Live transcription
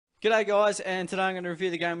G'day guys, and today I'm going to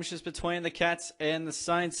review the game which is between the Cats and the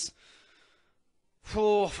Saints.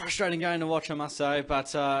 Frustrating game to watch, I must say,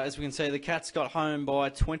 but as we can see, the Cats got home by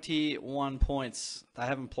 21 points. They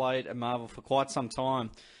haven't played at Marvel for quite some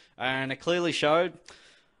time, and it clearly showed,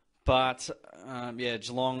 but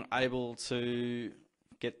Geelong able to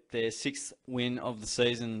get their 6th win of the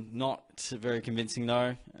season. Not very convincing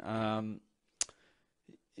though.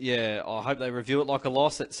 I hope they review it like a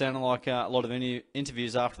loss. It sounded like a lot of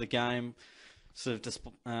interviews after the game sort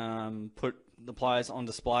of put the players on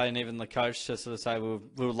display, and even the coach to sort of say we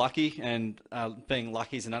were lucky, and being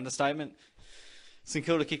lucky is an understatement. St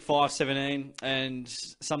Kilda kicked 5-17, and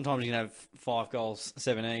sometimes you can have 5 goals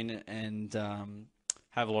 17 and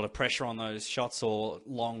have a lot of pressure on those shots or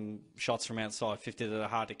long shots from outside 50 that are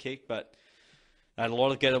hard to kick, but they had a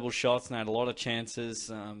lot of gettable shots and they had a lot of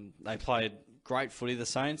chances. They played great footy, the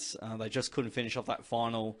Saints. They just couldn't finish off that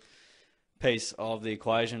final piece of the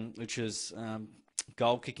equation, which was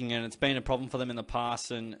goal kicking, and it's been a problem for them in the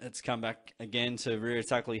past, and it's come back again to rear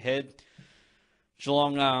its ugly head.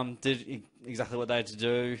 Geelong did exactly what they had to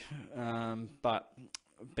do, but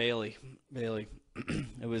barely.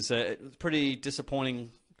 It was a pretty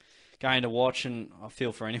disappointing game to watch, and I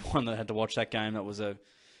feel for anyone that had to watch that game. That was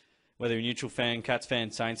whether you're a neutral fan, Cats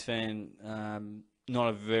fan, Saints fan, not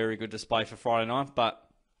a very good display for Friday night, but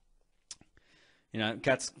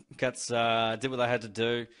Cats did what they had to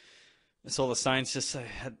do. I saw the Saints I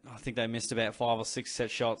think they missed about 5 or 6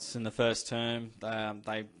 set shots in the first term.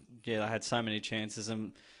 They had so many chances,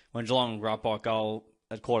 and when Geelong were up by a goal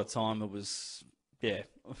at quarter time, it was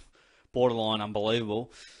borderline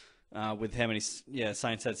unbelievable. With how many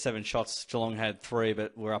Saints had 7 shots, Geelong had 3,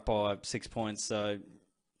 but we're up by 6 points. So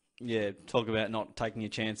talk about not taking your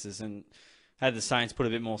chances. And had the Saints put a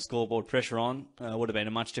bit more scoreboard pressure on, would have been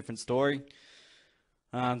a much different story.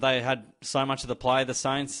 They had so much of the play, the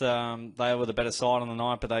Saints. They were the better side on the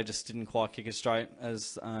night, but they just didn't quite kick it straight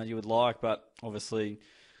as you would like. But obviously,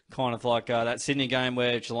 kind of like that Sydney game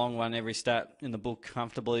where Geelong won every stat in the book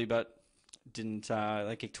comfortably, but didn't.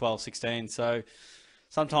 They kicked 12-16. So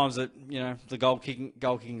sometimes the goal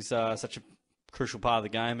kicking's such a crucial part of the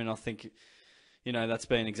game, and I think that's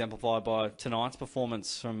been exemplified by tonight's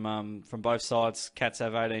performance from both sides. Cats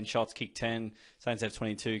have 18 shots, kick 10. Saints have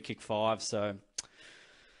 22, kick 5. So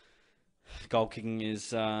goal kicking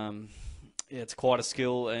is it's quite a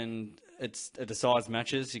skill, and it decides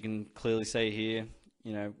matches. You can clearly see here,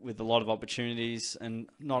 with a lot of opportunities and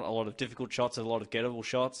not a lot of difficult shots, a lot of gettable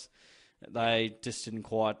shots. They just didn't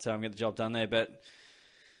quite get the job done there. But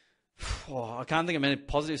I can't think of many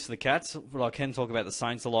positives for the Cats, but I can talk about the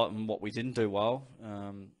Saints a lot and what we didn't do well.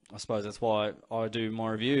 I suppose that's why I do my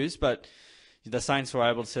reviews. But the Saints were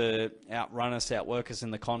able to outrun us, outwork us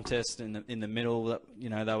in the contest in the middle.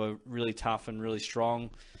 They were really tough and really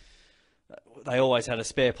strong. They always had a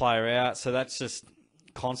spare player out, so that's just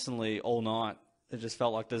constantly all night. It just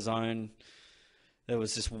felt like the zone. There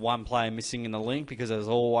was just one player missing in the link because there was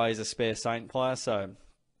always a spare Saint player. So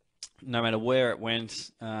no matter where it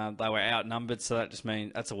went, they were outnumbered. So that just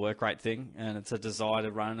means that's a work rate thing, and it's a desire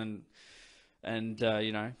to run and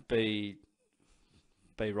be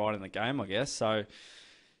right in the game, I guess. So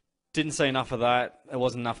didn't see enough of that. There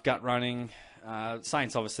wasn't enough gut running.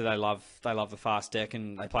 Saints, obviously, they love the fast deck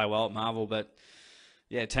and they play well at Marvel, but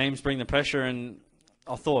teams bring the pressure, and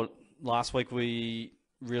I thought last week we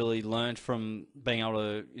really learned from being able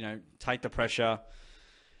to take the pressure,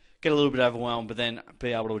 get a little bit overwhelmed, but then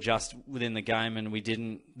be able to adjust within the game, and we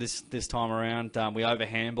didn't this time around. We over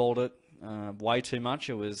handballed it way too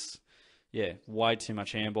much. It was way too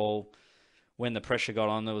much handball. When the pressure got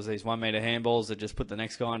on, there was these 1 metre handballs that just put the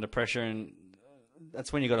next guy under pressure, and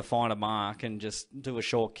that's when you got to find a mark and just do a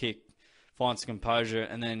short kick, find some composure,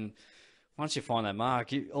 and then once you find that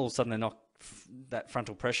mark, all of a sudden that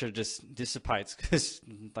frontal pressure just dissipates because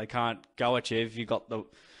they can't go at you. If you got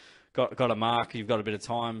a mark, you've got a bit of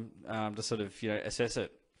time to sort of assess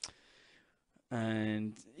it.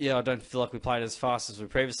 And I don't feel like we played as fast as we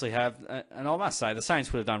previously have. And I must say, the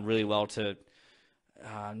Saints would have done really well to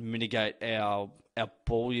mitigate our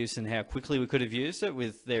ball use and how quickly we could have used it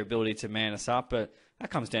with their ability to man us up. But that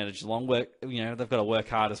comes down to Geelong work. They've got to work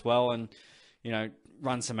hard as well, and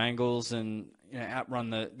run some angles and outrun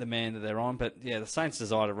the man that they're on. But the Saints'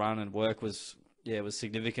 desire to run and work was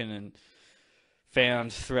significant and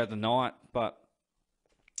found throughout the night. But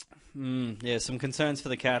some concerns for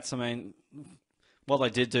the Cats. I mean, what they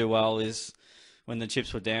did do well is when the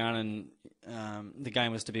chips were down and the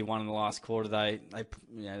game was to be won in the last quarter, they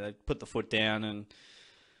put the foot down, and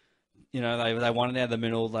they won it out of the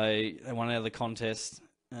middle. They won it out of the contest,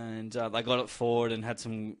 and they got it forward and had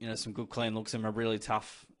some some good clean looks and were really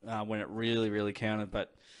tough when it really counted.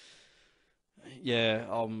 But yeah,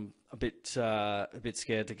 I'm a bit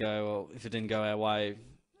scared to go. Well, if it didn't go our way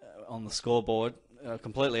on the scoreboard,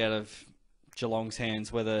 completely out of Geelong's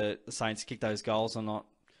hands whether the Saints kick those goals or not.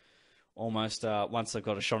 Almost once they've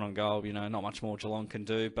got a shot on goal, not much more Geelong can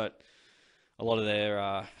do. But a lot of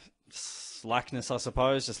their slackness, I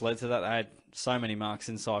suppose, just led to that. They had so many marks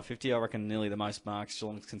inside 50. I reckon nearly the most marks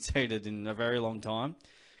Geelong's conceded in a very long time,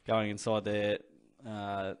 going inside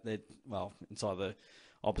inside the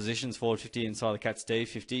opposition's forward 50, inside the Cats' D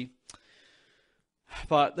 50.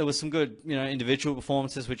 But there was some good, individual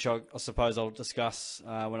performances, which I suppose I'll discuss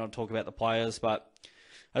when I talk about the players. But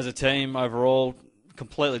as a team, overall,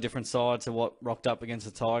 completely different side to what rocked up against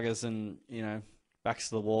the Tigers, and backs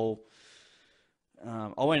to the wall.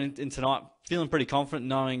 I went in tonight feeling pretty confident,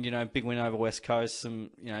 knowing big win over West Coast, and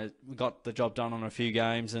we got the job done on a few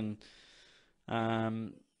games, and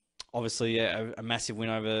obviously a massive win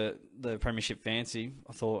over the Premiership Fancy.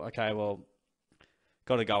 I thought, okay, well,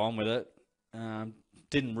 got to go on with it.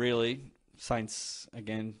 Didn't really. Saints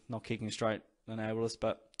again not kicking straight enabled us,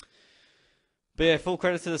 but yeah, full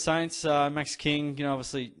credit to the Saints. Max King,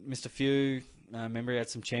 obviously missed a few. Remember he had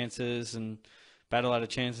some chances, and Battle had a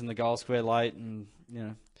chance in the goal square late, and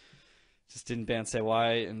just didn't bounce their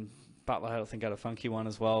way. And Butler, I think, had a funky one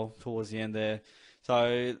as well towards the end there.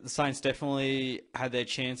 So the Saints definitely had their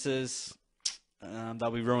chances.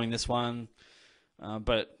 They'll be ruining this one,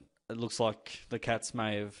 but it looks like the Cats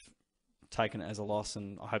may have taken it as a loss,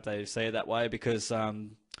 and I hope they see it that way, because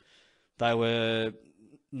they were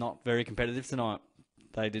not very competitive tonight.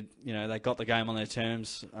 They did, they got the game on their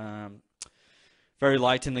terms very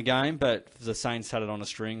late in the game, but the Saints had it on a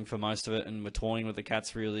string for most of it and were toying with the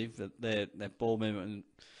Cats, really. Their ball movement,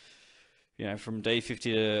 from D50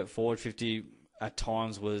 to forward 50 at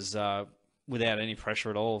times was without any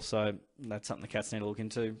pressure at all. So that's something the Cats need to look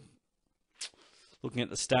into. Looking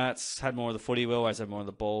at the stats, had more of the footy. We always have more of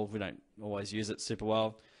the ball. We don't always use it super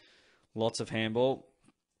well. Lots of handball.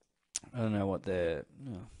 I don't know what they're...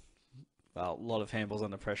 Well, a lot of handballs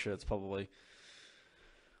under pressure. It's probably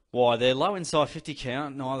why they're low inside 50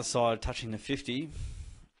 count. Neither side touching the 50,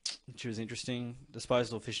 which was interesting.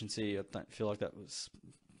 Disposal efficiency, I don't feel like that was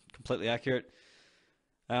completely accurate.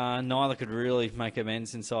 Neither could really make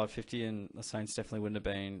amends inside 50, and the Saints definitely wouldn't have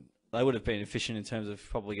been... They would have been efficient in terms of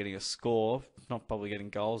probably getting a score, not probably getting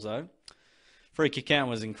goals, though. Free kick count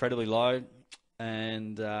was incredibly low,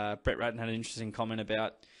 and Brett Ratton had an interesting comment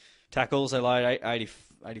about tackles. They laid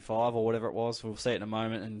 85 or whatever it was. We'll see it in a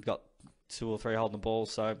moment, and got 2 or 3 holding the ball.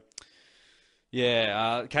 So,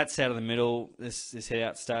 yeah, Cats out of the middle, this head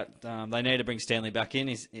out stat. They need to bring Stanley back in.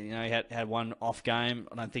 He had one off game.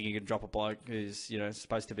 I don't think he could drop a bloke who's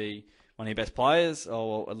supposed to be one of your best players,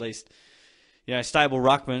 or at least stable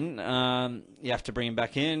ruckman. You have to bring him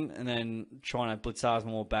back in, and then trying to Blitzarves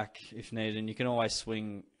more back if needed. And you can always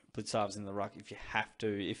swing Blitzarves in the ruck if you have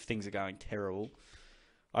to, if things are going terrible.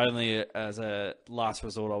 Only as a last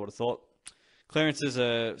resort, I would have thought. Clearances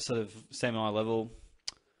are sort of semi-level,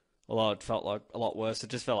 although it felt like a lot worse. It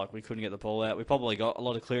just felt like we couldn't get the ball out. We probably got a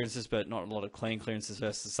lot of clearances, but not a lot of clean clearances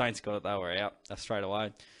versus the Saints got it. They were out straight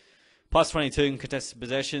away. Plus 22 in contested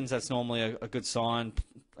possessions. That's normally a good sign,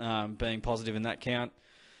 being positive in that count.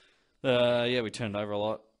 Yeah, we turned over a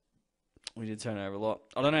lot. We did turn over a lot.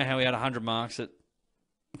 I don't know how we had 100 marks. It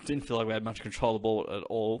didn't feel like we had much control of the ball at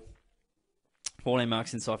all. 14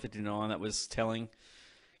 marks inside 59. That was telling.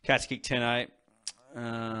 Cats kicked 10-8.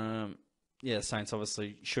 Yeah, the Saints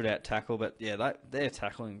obviously should out tackle, but yeah, their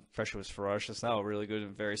tackling pressure was ferocious. They were really good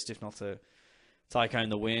and very stiff not to take home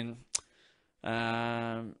the win.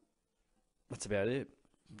 That's about it.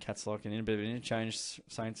 Cats locking in a bit of an interchange.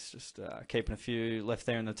 Saints just keeping a few left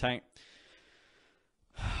there in the tank.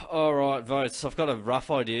 All right, votes. I've got a rough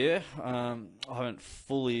idea. I haven't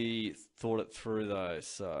fully thought it through though,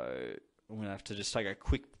 so I'm going to have to just take a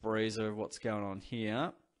quick breezer of what's going on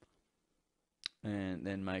here and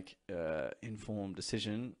then make an informed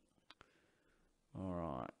decision.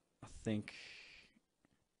 All right. I think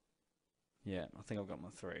I've got my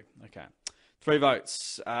 3. Okay. 3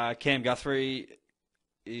 votes. Cam Guthrie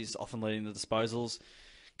is often leading the disposals.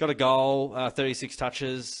 Got a goal, 36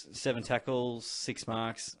 touches, 7 tackles, 6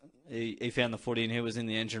 marks. He found the footy and he was in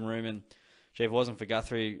the engine room. And if it wasn't for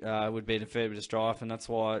Guthrie, would be in a fair bit of strife. And that's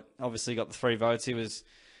why, obviously, he got the 3 votes.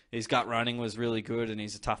 His gut running was really good and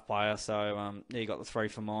he's a tough player. So he got the 3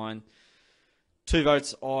 for mine. 2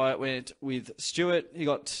 votes, I went with Stewart. He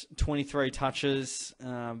got 23 touches,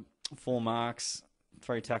 4 marks,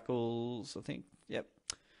 3 tackles, I think. Yep.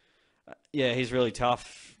 Yeah, he's really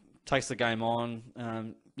tough. Takes the game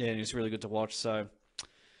on. yeah, and he's really good to watch. So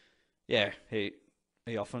yeah, he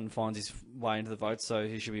often finds his way into the vote, so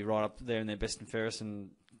he should be right up there in their best and fairest, and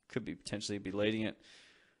could be potentially be leading it.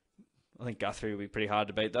 I think Guthrie will be pretty hard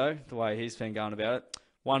to beat though, the way he's been going about it.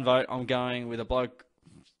 One vote, I'm going with a bloke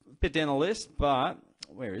a bit down the list, but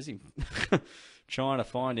where is he? Trying to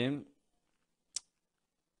find him.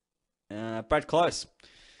 Brad Close.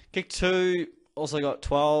 Kick 2, also got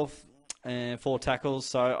 12 and 4 tackles.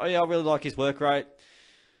 So, oh yeah, I really like his work rate.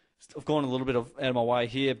 I've gone a little bit out of my way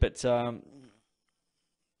here, but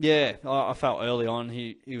yeah, I felt early on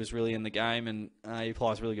he was really in the game, and he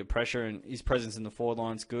applies really good pressure, and his presence in the forward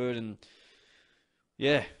line's good, and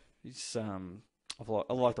yeah, he's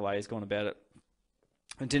I like the way he's gone about it.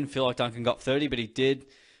 I didn't feel like Duncan got 30, but he did.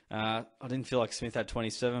 I didn't feel like Smith had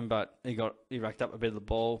 27, but he racked up a bit of the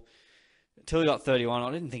ball until he got 31.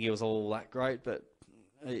 I didn't think he was all that great, but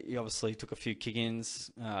he obviously took a few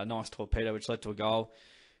kick-ins, nice torpedo, which led to a goal.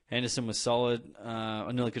 Henderson was solid.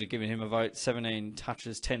 I nearly could have given him a vote. 17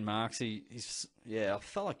 touches, 10 marks. I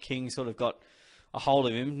felt like King sort of got a hold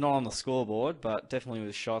of him, not on the scoreboard, but definitely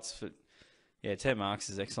with shots. But yeah, 10 marks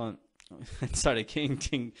is excellent. And so did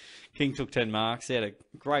King. King took 10 marks. He had a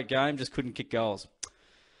great game, just couldn't kick goals.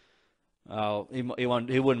 He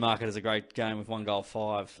wouldn't mark it as a great game with 1 goal,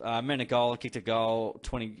 5. Menegola kicked a goal,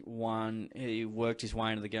 21. He worked his way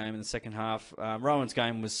into the game in the second half. Rowan's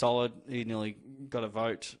game was solid. He nearly got a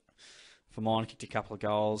vote for mine. Kicked a couple of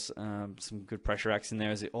goals. Some good pressure acts in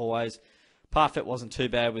there as always. Parfit wasn't too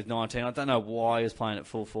bad with 19. I don't know why he was playing at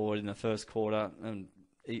full forward in the first quarter. And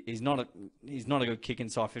he's not a good kick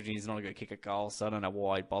inside 50. He's not a good kick at goal, so I don't know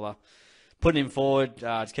why he'd bother putting him forward.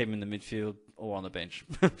 Just keep him in the midfield or on the bench.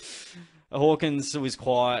 Hawkins was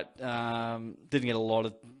quiet. Didn't get a lot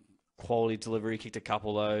of quality delivery. Kicked a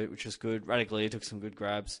couple though, which was good. Radically, he took some good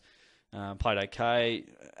grabs. Played okay.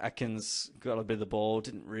 Atkins got a bit of the ball.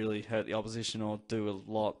 Didn't really hurt the opposition or do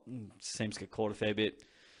a lot. Seems to get caught a fair bit.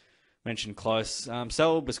 Mentioned Close.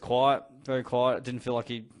 Selwood was quiet, very quiet. Didn't feel like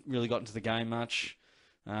he really got into the game much.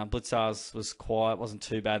 Blitzars was quiet. Wasn't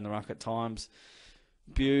too bad in the ruck at times.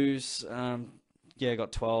 Buse,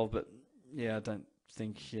 got 12, but yeah, I don't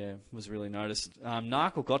think was really noticed.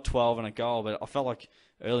 Narkle got 12 and a goal, but I felt like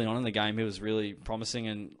early on in the game he was really promising,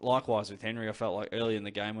 and likewise with Henry, I felt like early in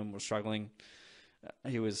the game when we were struggling,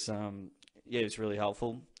 he was he was really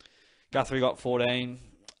helpful. Guthrie got 14.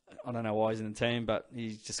 I don't know why he's in the team, but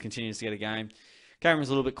he just continues to get a game. Cameron's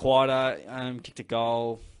a little bit quieter. Kicked a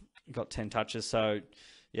goal, got 10 touches, so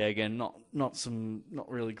yeah, again, not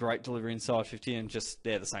really great delivery inside 50, and just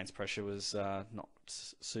the Saints' pressure was not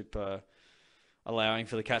super allowing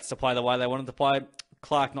for the Cats to play the way they wanted to play.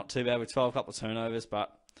 Clark not too bad with 12, couple of turnovers,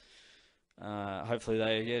 but hopefully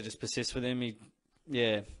they just persist with him.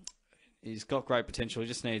 He's got great potential. He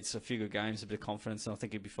just needs a few good games, a bit of confidence, and I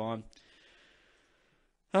think he'd be fine.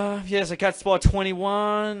 So Cats by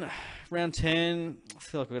 21, round 10. I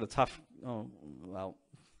feel like we've got a tough. Oh well.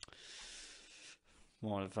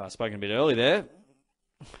 Might have spoken a bit early there.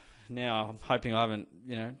 Now I'm hoping I haven't,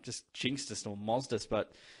 just jinxed us or mozzed us.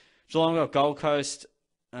 But Geelong got Gold Coast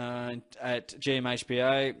at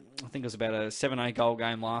GMHBA. I think it was about a 7-8 goal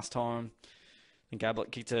game last time. I think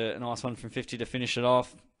Ablett kicked a nice one from 50 to finish it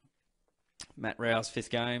off. Matt Rowe's 5th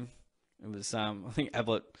game. It was, I think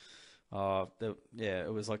Ablett,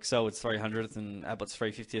 it was like Selwood's 300th and Ablett's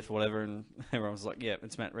 350th or whatever. And everyone was like, yeah,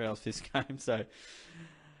 it's Matt Rowe's 5th game. So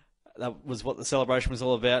that was what the celebration was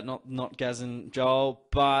all about, not Gaz and Joel.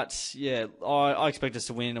 But, yeah, I expect us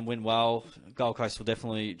to win and win well. Gold Coast will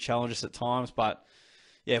definitely challenge us at times. But,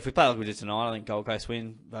 yeah, if we play like we did tonight, I think Gold Coast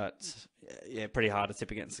win. But, yeah, pretty hard to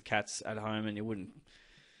tip against the Cats at home. And you wouldn't...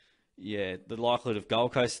 Yeah, the likelihood of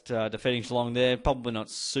Gold Coast defeating Geelong there, probably not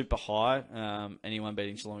super high. Anyone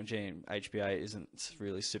beating Geelong HBA isn't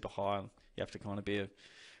really super high. You have to kind of be a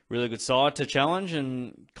really good side to challenge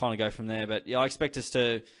and kind of go from there. But, yeah, I expect us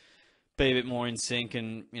to be a bit more in sync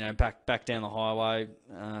and, back down the highway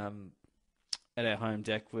at our home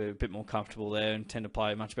deck. We're a bit more comfortable there and tend to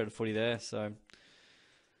play much better footy there. So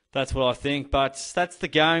that's what I think. But that's the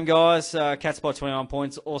game, guys. Cats by 21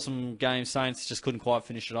 points. Awesome game. Saints just couldn't quite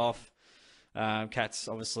finish it off. Cats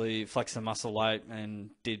obviously flexed the muscle late and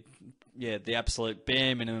did, the absolute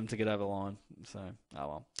bare minimum to get over the line. So, oh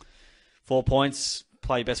well. 4 points.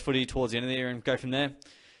 Play your best footy towards the end of the year and go from there.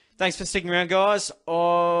 Thanks for sticking around, guys.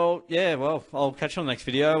 I'll catch you on the next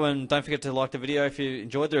video. And don't forget to like the video if you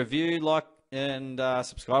enjoyed the review. Like and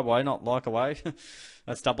subscribe away, not like away.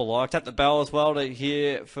 That's double like. Tap the bell as well to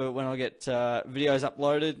hear for when I get videos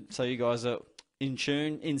uploaded, so you guys are in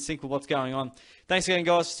sync with what's going on. Thanks again,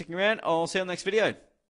 guys, for sticking around. I'll see you on the next video.